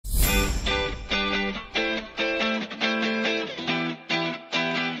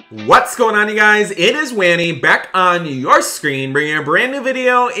What's going on, you guys? It is Wanny back on your screen, bringing a brand new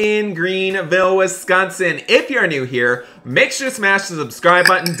video in Greenville, Wisconsin. If you're new here, make sure to smash the subscribe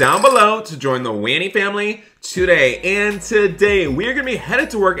button down below to join the Wanny family today. And today, we are going to be headed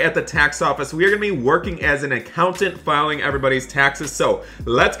to work at the tax office. We are going to be working as an accountant, filing everybody's taxes. So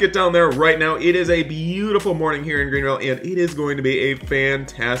let's get down there right now. It is a beautiful morning here in Greenville, and it is going to be a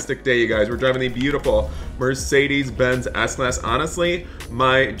fantastic day, you guys. We're driving the beautiful Mercedes-Benz S-Class. Honestly,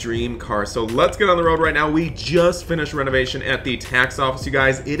 my dream car. So let's get on the road right now. We just finished renovation at the tax office, you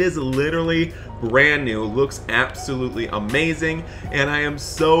guys. It is literally brand new, looks absolutely amazing, and I am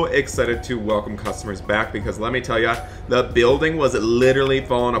so excited to welcome customers back because let me tell you, the building was literally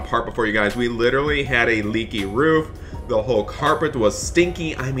falling apart before, you guys. We literally had a leaky roof. The whole carpet was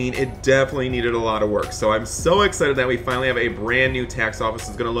stinky. I mean, it definitely needed a lot of work. So I'm so excited that we finally have a brand new tax office.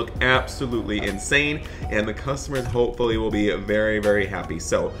 It's gonna look absolutely insane, and the customers hopefully will be very, very happy.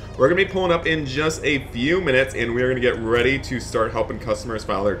 So we're gonna be pulling up in just a few minutes, and we're gonna get ready to start helping customers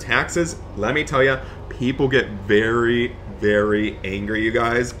file their taxes. Let me tell you, people get very, very angry, you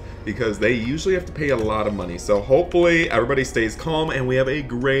guys, because they usually have to pay a lot of money. So hopefully everybody stays calm and we have a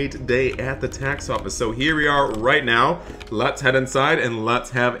great day at the tax office. So here we are right now. Let's head inside and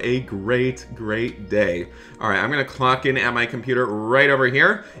let's have a great, great day. All right, I'm gonna clock in at my computer right over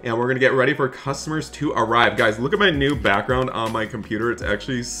here, and we're gonna get ready for customers to arrive. Guys, look at my new background on my computer. It's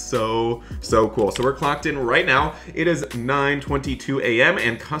actually so cool. So we're clocked in right now. It is 9:22 a.m.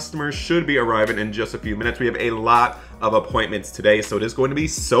 and customers should be arriving in just a few minutes. We have a lot of appointments today, so it is going to be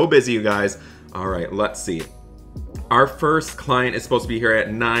so busy, you guys. All right, let's see. Our first client is supposed to be here at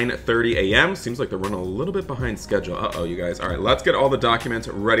 9:30 a.m. Seems like they're running a little bit behind schedule. Uh-oh, you guys. All right, let's get all the documents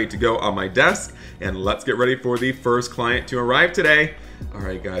ready to go on my desk, and let's get ready for the first client to arrive today. All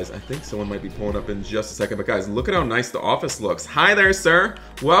right, guys, I think someone might be pulling up in just a second, but guys, look at how nice the office looks. Hi there, sir.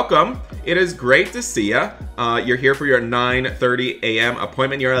 Welcome. It is great to see you. You're here for your 9:30 a.m.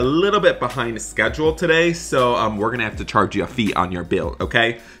 appointment. You're a little bit behind schedule today, so we're gonna have to charge you a fee on your bill,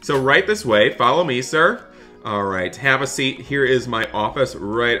 okay? So right this way, follow me, sir. All right, have a seat. Here is my office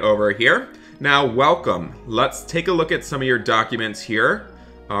right over here. Now, welcome. Let's take a look at some of your documents here.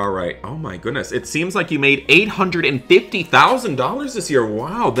 All right. Oh my goodness. It seems like you made $850,000 this year.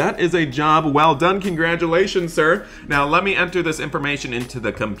 Wow, that is a job well done. Congratulations, sir. Now, let me enter this information into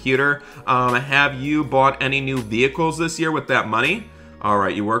the computer. Have you bought any new vehicles this year with that money? All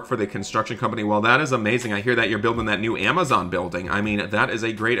right, you work for the construction company. Well, that is amazing. I hear that you're building that new Amazon building. I mean, that is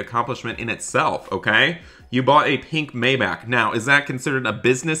a great accomplishment in itself, okay? You bought a pink Maybach. Now, is that considered a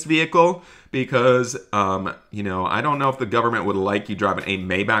business vehicle? Because, you know, I don't know if the government would like you driving a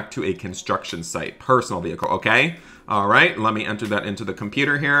Maybach to a construction site. Personal vehicle, okay? All right, let me enter that into the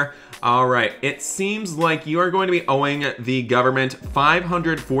computer here. All right, it seems like you are going to be owing the government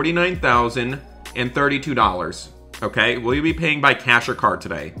 $549,032. Okay, will you be paying by cash or card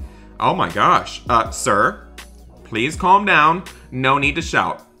today? Oh my gosh. Sir, please calm down. No need to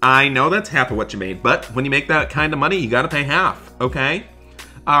shout. I know that's half of what you made, but when you make that kind of money, you gotta pay half, okay?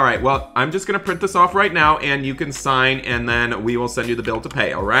 All right, well, I'm just gonna print this off right now and you can sign and then we will send you the bill to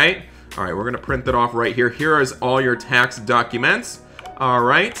pay, all right? All right, we're gonna print it off right here. Here is all your tax documents. All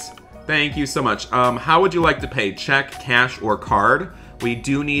right, thank you so much. How would you like to pay? Check, cash, or card? We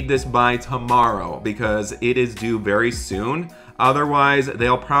do need this by tomorrow because it is due very soon. Otherwise,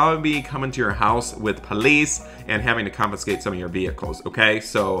 they'll probably be coming to your house with police and having to confiscate some of your vehicles, okay?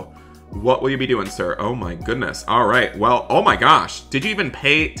 So what will you be doing, sir? Oh my goodness. All right, well, oh my gosh. Did you even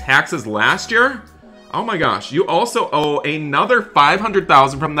pay taxes last year? Oh my gosh, you also owe another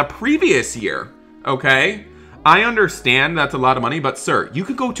 $500,000 from the previous year, okay? I understand that's a lot of money, but sir, you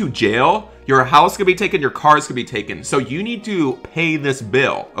could go to jail. Your house could be taken, your cars could be taken. So you need to pay this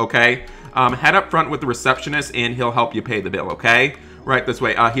bill, okay? Head up front with the receptionist and he'll help you pay the bill, okay? Right this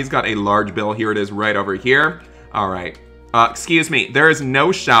way. He's got a large bill. Here it is right over here. All right. Excuse me. There is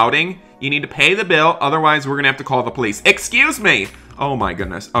no shouting. You need to pay the bill. Otherwise, we're going to have to call the police. Excuse me. Oh my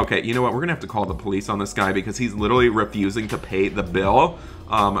goodness. Okay, you know what? We're going to have to call the police on this guy because he's literally refusing to pay the bill.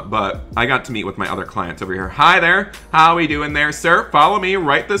 But I got to meet with my other clients over here. Hi there. How are we doing there, sir? Follow me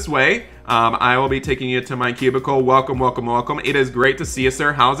right this way. I will be taking you to my cubicle. Welcome, welcome, welcome. It is great to see you,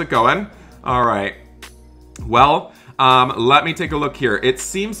 sir. How's it going? All right. Well, let me take a look here. It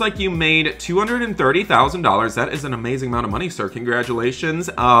seems like you made $230,000. That is an amazing amount of money, sir. Congratulations.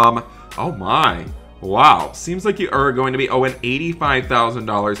 Oh my. Wow. Seems like you are going to be owing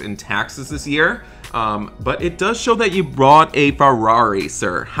 $85,000 in taxes this year. But it does show that you bought a Ferrari,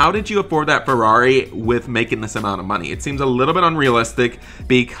 sir. How did you afford that Ferrari with making this amount of money? It seems a little bit unrealistic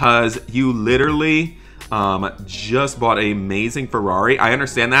because you literally just bought an amazing Ferrari. I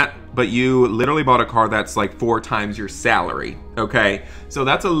understand that, but you literally bought a car that's like 4 times your salary, okay? So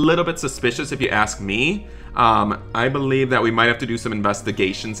that's a little bit suspicious if you ask me. I believe that we might have to do some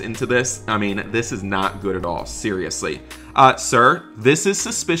investigations into this. I mean, this is not good at all, seriously. Sir, this is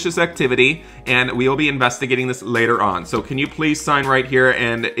suspicious activity, and we will be investigating this later on. So can you please sign right here?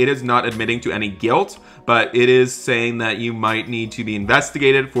 And it is not admitting to any guilt, but it is saying that you might need to be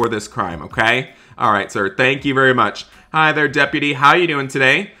investigated for this crime, okay? All right, sir, thank you very much. Hi there, deputy. How are you doing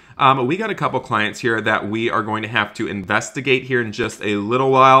today? We got a couple clients here that we are going to have to investigate here in just a little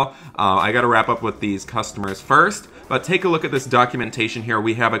while. I got to wrap up with these customers first, but take a look at this documentation here.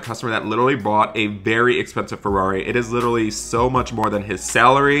 We have a customer that literally bought a very expensive Ferrari. It is literally so much more than his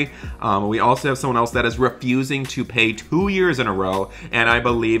salary. We also have someone else that is refusing to pay 2 years in a row, and I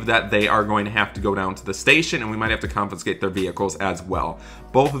believe that they are going to have to go down to the station, and we might have to confiscate their vehicles as well.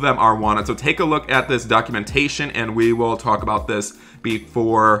 Both of them are wanted. So take a look at this documentation, and we will talk about this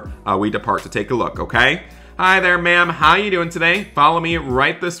before we depart to take a look, okay? Hi there, ma'am. How you doing today? Follow me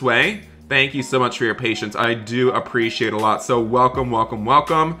right this way. Thank you so much for your patience. I do appreciate a lot. So welcome, welcome,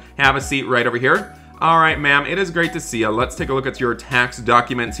 welcome. Have a seat right over here. All right, ma'am. It is great to see you. Let's take a look at your tax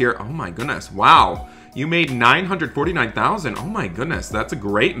documents here. Oh my goodness. Wow. You made $949,000. Oh my goodness, that's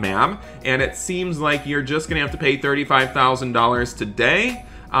great, ma'am. And it seems like you're just gonna have to pay $35,000 today.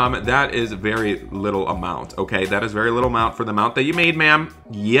 That is very little amount, okay? That is very little amount for the amount that you made, ma'am.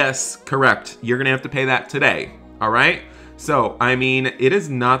 Yes, correct. You're gonna have to pay that today, all right? So, I mean, it is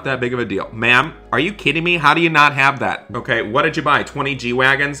not that big of a deal. Ma'am, are you kidding me? How do you not have that? Okay, what did you buy? 20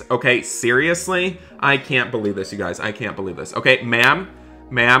 G-Wagons? Okay, seriously? I can't believe this, you guys. I can't believe this. Okay, ma'am,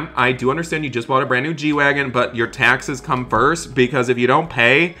 I do understand you just bought a brand new G-Wagon, but your taxes come first, because if you don't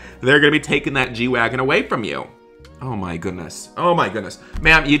pay, they're gonna be taking that G-Wagon away from you. Oh my goodness. Oh my goodness.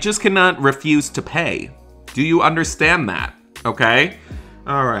 Ma'am, you just cannot refuse to pay. Do you understand that? Okay?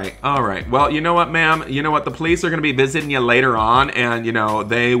 All right. All right. Well, you know what, ma'am? You know what? The police are going to be visiting you later on, and, you know,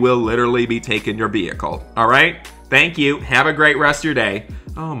 they will literally be taking your vehicle. All right? Thank you. Have a great rest of your day.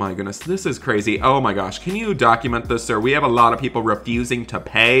 Oh my goodness, this is crazy. Oh my gosh, can you document this, sir? We have a lot of people refusing to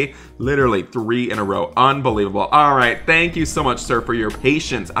pay, literally 3 in a row. Unbelievable. All right, thank you so much, sir, for your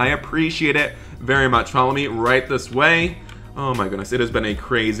patience. I appreciate it very much. Follow me right this way. Oh my goodness, it has been a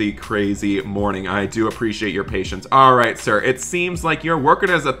crazy, crazy morning. I do appreciate your patience. All right, sir, it seems like you're working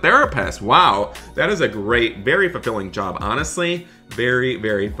as a therapist. Wow, that is a great, very fulfilling job, honestly. Very,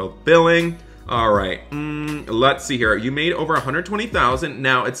 very fulfilling. All right, let's see here. You made over $120,000.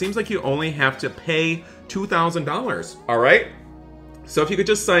 Now, it seems like you only have to pay $2,000, all right? So if you could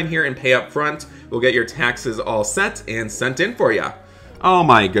just sign here and pay up front, we'll get your taxes all set and sent in for you. Oh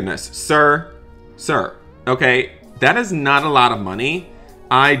my goodness, sir, okay, that is not a lot of money.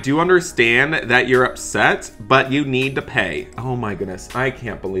 I do understand that you're upset, but you need to pay. Oh my goodness, I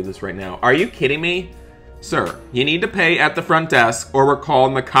can't believe this right now. Are you kidding me? Sir, you need to pay at the front desk or we're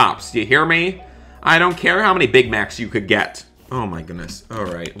calling the cops. Do you hear me? I don't care how many Big Macs you could get. Oh my goodness. All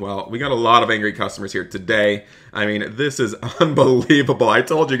right. Well, we got a lot of angry customers here today. I mean, this is unbelievable. I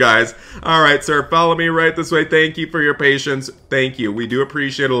told you guys. All right, sir, follow me right this way. Thank you for your patience. Thank you. We do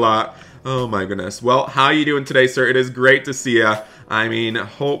appreciate it a lot. Oh my goodness. Well, how are you doing today, sir? It is great to see you. I mean,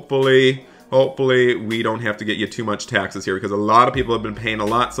 hopefully we don't have to get you too much taxes here because a lot of people have been paying a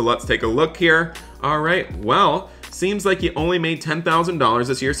lot. So let's take a look here. All right, well, seems like you only made $10,000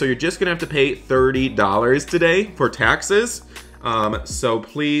 this year, so you're just gonna have to pay $30 today for taxes. So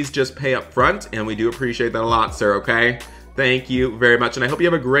please just pay up front, and we do appreciate that a lot, sir, okay? Thank you very much, and I hope you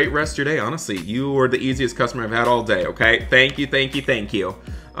have a great rest of your day. Honestly, you were the easiest customer I've had all day, okay? Thank you, thank you, thank you.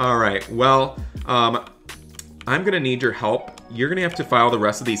 All right, well, I'm gonna need your help. You're gonna have to file the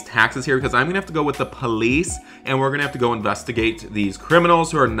rest of these taxes here because I'm gonna have to go with the police and we're gonna have to go investigate these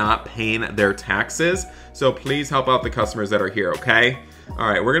criminals who are not paying their taxes. So please help out the customers that are here, okay? All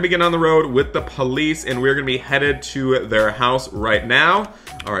right, we're gonna be getting on the road with the police and we're gonna be headed to their house right now.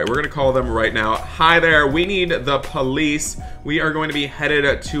 All right, we're gonna call them right now. Hi there, we need the police. We are going to be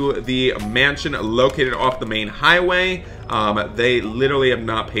headed to the mansion located off the main highway. They literally have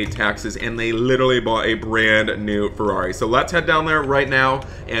not paid taxes and they literally bought a brand new Ferrari. So let's head down there right now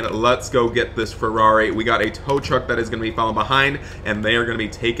and let's go get this Ferrari. We got a tow truck that is gonna be following behind and they are gonna be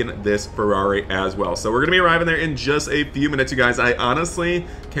taking this Ferrari as well. So we're gonna be arriving there in just a few minutes, you guys. I honestly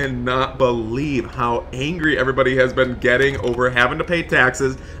cannot believe how angry everybody has been getting over having to pay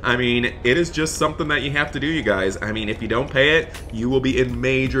taxes. I mean, it is just something that you have to do, you guys. I mean, if you don't pay it, you will be in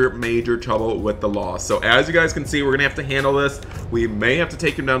major, major trouble with the law. So as you guys can see, we're gonna have to handle this. We may have to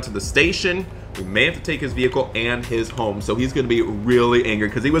take him down to the station. we may have to take his vehicle and his home. So he's going to be really angry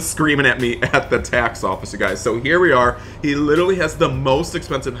because he was screaming at me at the tax office, you guys. So here we are. He literally has the most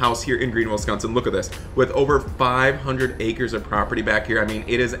expensive house here in Greenville, Wisconsin. Look at this. With over 500 acres of property back here. I mean,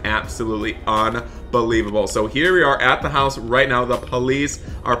 it is absolutely unbelievable. So here we are at the house right now. The police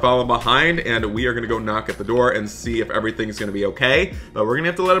are following behind, and we are going to go knock at the door and see if everything's going to be okay. But we're going to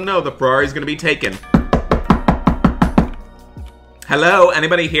have to let them know the Ferrari is going to be taken. Hello,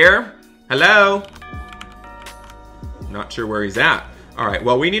 anybody here? Hello? Not sure where he's at. All right,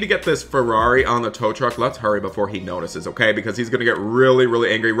 well, we need to get this Ferrari on the tow truck. Let's hurry before he notices, okay? Because he's gonna get really, really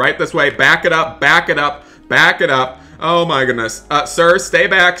angry. Right this way, back it up, back it up, back it up. Oh my goodness. Sir, stay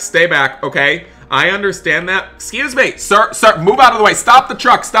back, okay? I understand that. Excuse me, sir, move out of the way. Stop the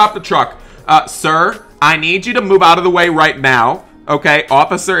truck, sir, I need you to move out of the way right now, okay?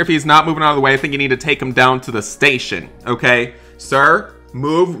 Officer, if he's not moving out of the way, I think you need to take him down to the station, okay? Sir,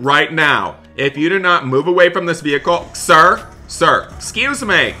 move right now. If you do not move away from this vehicle, sir, excuse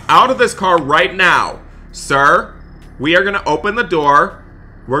me, out of this car right now. Sir, we are gonna open the door.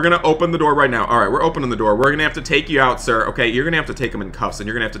 We're gonna open the door right now. All right, we're opening the door. We're gonna have to take you out, sir. Okay, you're gonna have to take him in cuffs, and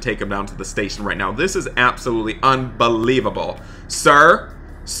you're gonna have to take him down to the station right now. This is absolutely unbelievable. Sir,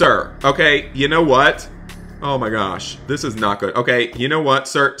 okay, you know what? Oh my gosh, this is not good. Okay, you know what,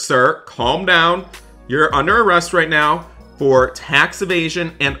 sir, calm down. You're under arrest right now for tax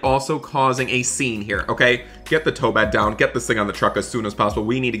evasion and also causing a scene here, okay? Get the tow bed down, get this thing on the truck as soon as possible.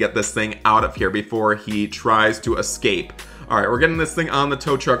 We need to get this thing out of here before he tries to escape. All right, we're getting this thing on the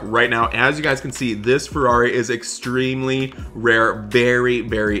tow truck right now. As you guys can see, this Ferrari is extremely rare, very,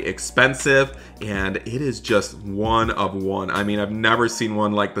 very expensive, and it is just one of one. I mean, I've never seen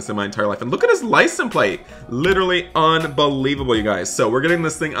one like this in my entire life. And look at his license plate. Literally unbelievable, you guys. So we're getting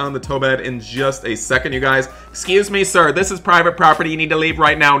this thing on the tow bed in just a second, you guys. Excuse me, sir, this is private property. You need to leave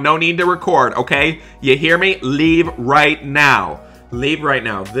right now. No need to record, okay? You hear me? Leave right now. Leave right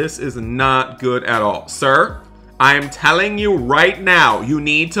now. This is not good at all. Sir, I'm telling you right now, you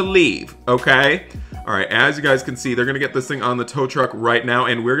need to leave, okay? All right, as you guys can see, they're gonna get this thing on the tow truck right now,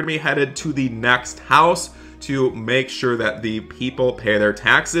 and we're gonna be headed to the next house to make sure that the people pay their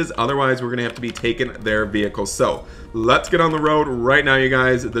taxes. Otherwise, we're gonna have to be taking their vehicles. So let's get on the road right now, you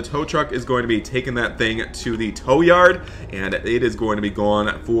guys. The tow truck is going to be taking that thing to the tow yard, and it is going to be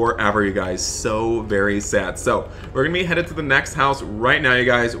gone forever, you guys. So very sad. So we're gonna be headed to the next house right now, you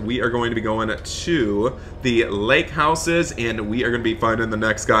guys. We are going to be going to the lake houses, and we are gonna be finding the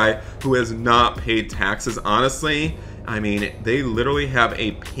next guy who has not paid taxes. Honestly, I mean, they literally have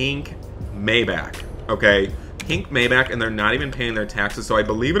a pink Maybach. Okay, pink Maybach, and they're not even paying their taxes. So I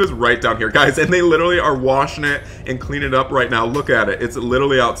believe it is right down here, guys, and they literally are washing it and cleaning it up right now. Look at it. It's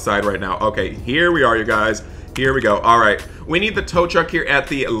literally outside right now. Okay, here we are, you guys. Here we go. All right, we need the tow truck here at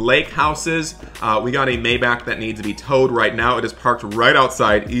the lake houses. We got a Maybach that needs to be towed right now. It is parked right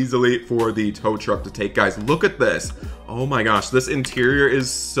outside, easily for the tow truck to take. Guys, look at this. Oh my gosh, this interior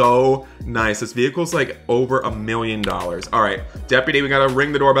is so nice. This vehicle's like over $1 million. All right, deputy, we gotta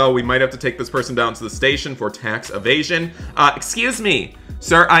ring the doorbell. We might have to take this person down to the station for tax evasion. Excuse me,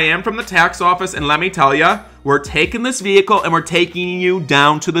 sir, I am from the tax office, and let me tell you, we're taking this vehicle and we're taking you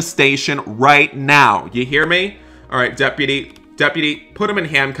down to the station right now. You hear me? All right, deputy, put him in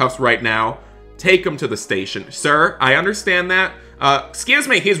handcuffs right now. Take him to the station. Sir, I understand that. Excuse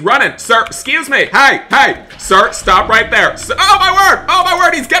me, he's running. Sir, excuse me. Hey, sir, stop right there. Oh my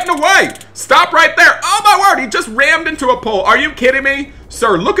word, he's getting away. Stop right there. Oh my word, he just rammed into a pole. Are you kidding me?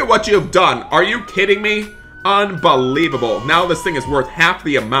 Sir, look at what you've done. Are you kidding me? Unbelievable. Now this thing is worth half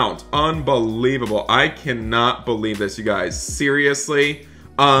the amount. Unbelievable. I cannot believe this, you guys. Seriously,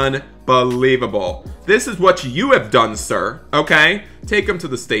 unbelievable. This is what you have done, sir. Okay? Take him to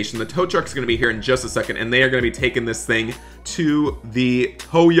the station. The tow truck's going to be here in just a second, and they are going to be taking this thing to the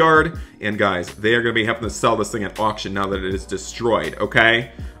tow yard. And guys, they are going to be having to sell this thing at auction now that it is destroyed.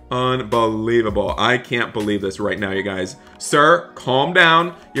 Okay? Unbelievable. I can't believe this right now, you guys. Sir, calm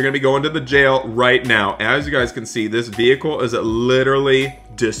down. You're gonna be going to the jail right now. As you guys can see, this vehicle is literally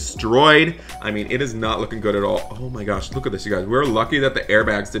destroyed. I mean, it is not looking good at all. Oh my gosh, look at this, you guys. We're lucky that the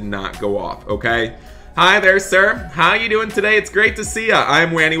airbags did not go off, okay? Hi there, sir. How you doing today? It's great to see ya.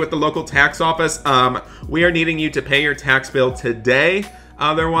 I'm Wanny with the local tax office. We are needing you to pay your tax bill today.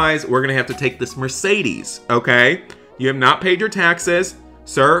 Otherwise, we're gonna have to take this Mercedes, okay? You have not paid your taxes.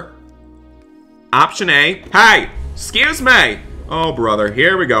 Sir, option A. Hey, excuse me. Oh, brother,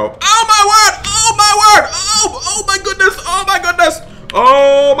 here we go. Oh, my word. Oh, my word. Oh, my goodness. Oh, my goodness.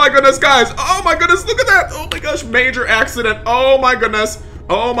 Oh, my goodness, guys. Oh, my goodness. Look at that. Oh, my gosh. Major accident. Oh, my goodness.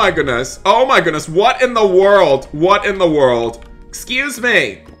 Oh, my goodness. Oh, my goodness. What in the world? What in the world? Excuse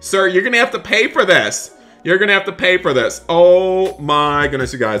me. Sir, you're gonna have to pay for this. You're gonna have to pay for this. Oh my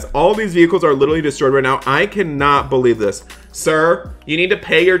goodness, you guys. All these vehicles are literally destroyed right now. I cannot believe this. Sir, you need to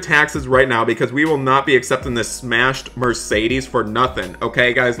pay your taxes right now because we will not be accepting this smashed Mercedes for nothing.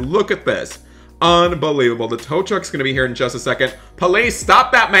 Okay, guys, look at this. Unbelievable. The tow truck's gonna be here in just a second. Police,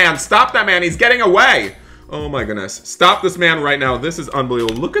 stop that man. Stop that man. He's getting away. Oh my goodness. Stop this man right now. This is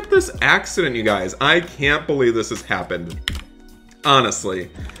unbelievable. Look at this accident, you guys. I can't believe this has happened.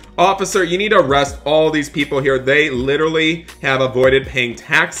 Honestly. Officer, you need to arrest all these people here. They literally have avoided paying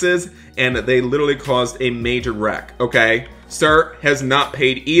taxes and they literally caused a major wreck, okay? Sir has not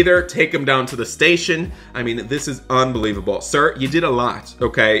paid either. Take him down to the station. I mean, this is unbelievable. Sir, you did a lot,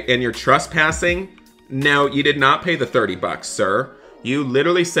 okay? And you're trespassing. No, you did not pay the 30 bucks, sir. You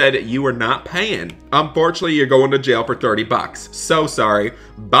literally said you were not paying. Unfortunately, you're going to jail for 30 bucks. So sorry.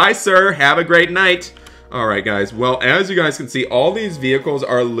 Bye, sir. Have a great night. All right, guys. Well, as you guys can see, all these vehicles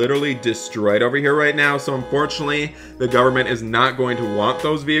are literally destroyed over here right now. So unfortunately, the government is not going to want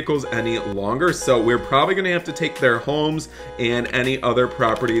those vehicles any longer. So we're probably going to have to take their homes and any other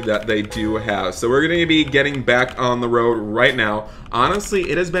property that they do have. So we're going to be getting back on the road right now. Honestly,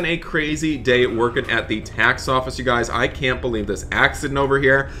 it has been a crazy day working at the tax office, you guys. I can't believe this accident over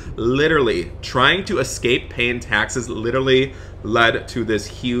here. Literally, trying to escape paying taxes literally led to this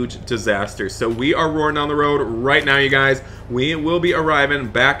huge disaster. So we are roaring down the road right now, you guys. We will be arriving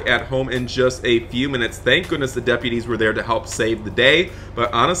back at home in just a few minutes. Thank goodness the deputies were there to help save the day.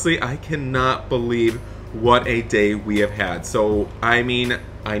 But honestly, I cannot believe what a day we have had. So, I mean,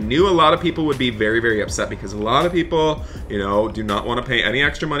 I knew a lot of people would be very, very upset because a lot of people, you know, do not want to pay any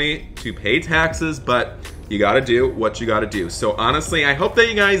extra money to pay taxes, but you got to do what you got to do. So honestly, I hope that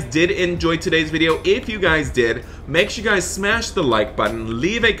you guys did enjoy today's video. If you guys did, make sure you guys smash the like button,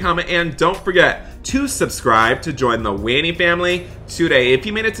 leave a comment, and don't forget to subscribe to join the Wanny family today. If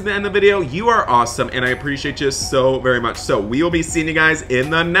you made it to the end of the video, you are awesome, and I appreciate you so very much. So we will be seeing you guys in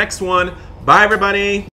the next one. Bye, everybody.